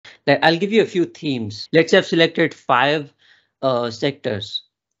I'll give you a few themes. Let's have selected five sectors: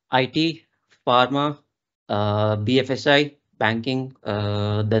 IT, pharma, BFSI, banking.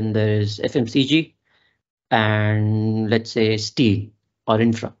 Then there is FMCG, and let's say steel or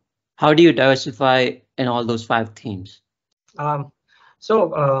infra. How do you diversify in all those five themes? Um,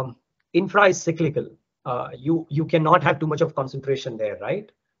 Infra is cyclical. You cannot have too much of concentration there,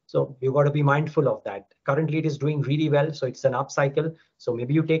 right? So you got to be mindful of that. Currently, it is doing really well, so it's an up cycle. So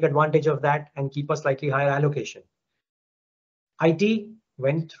maybe you take advantage of that and keep a slightly higher allocation. IT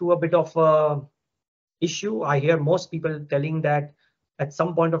went through a bit of a issue. I hear most people telling that at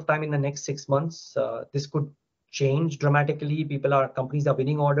some point of time in the next 6 months, this could change dramatically. Companies are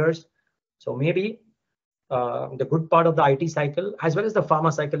winning orders. So maybe the good part of the IT cycle as well as the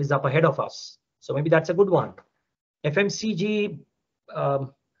pharma cycle is up ahead of us. So maybe that's a good one. FMCG.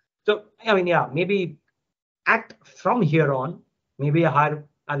 So I mean, yeah, maybe act from here on, maybe a higher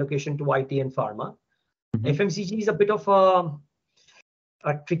allocation to IT and pharma. FMCG is a bit of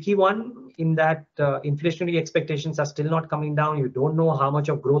a tricky one in that inflationary expectations are still not coming down. You don't know how much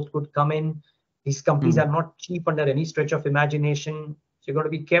of growth could come in. These companies are not cheap under any stretch of imagination. So you've got to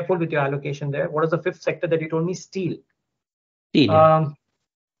be careful with your allocation there. What is the fifth sector that you told me? Steel. Steel.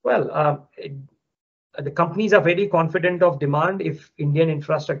 The companies are very confident of demand. If Indian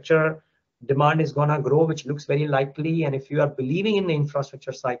infrastructure demand is going to grow, which looks very likely, and if you are believing in the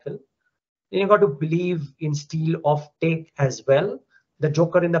infrastructure cycle, then you've got to believe in steel offtake as well. The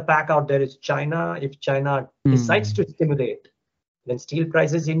joker in the pack out there is China. If China decides to stimulate, then steel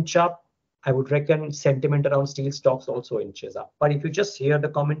prices inch up. I would reckon sentiment around steel stocks also inches up. But if you just hear the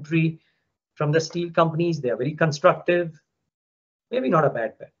commentary from the steel companies, they are very constructive. Maybe not a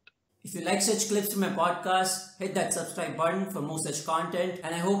bad bet. If you like such clips from my podcast, hit that subscribe button for more such content,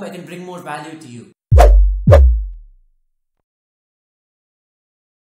 and I hope I can bring more value to you.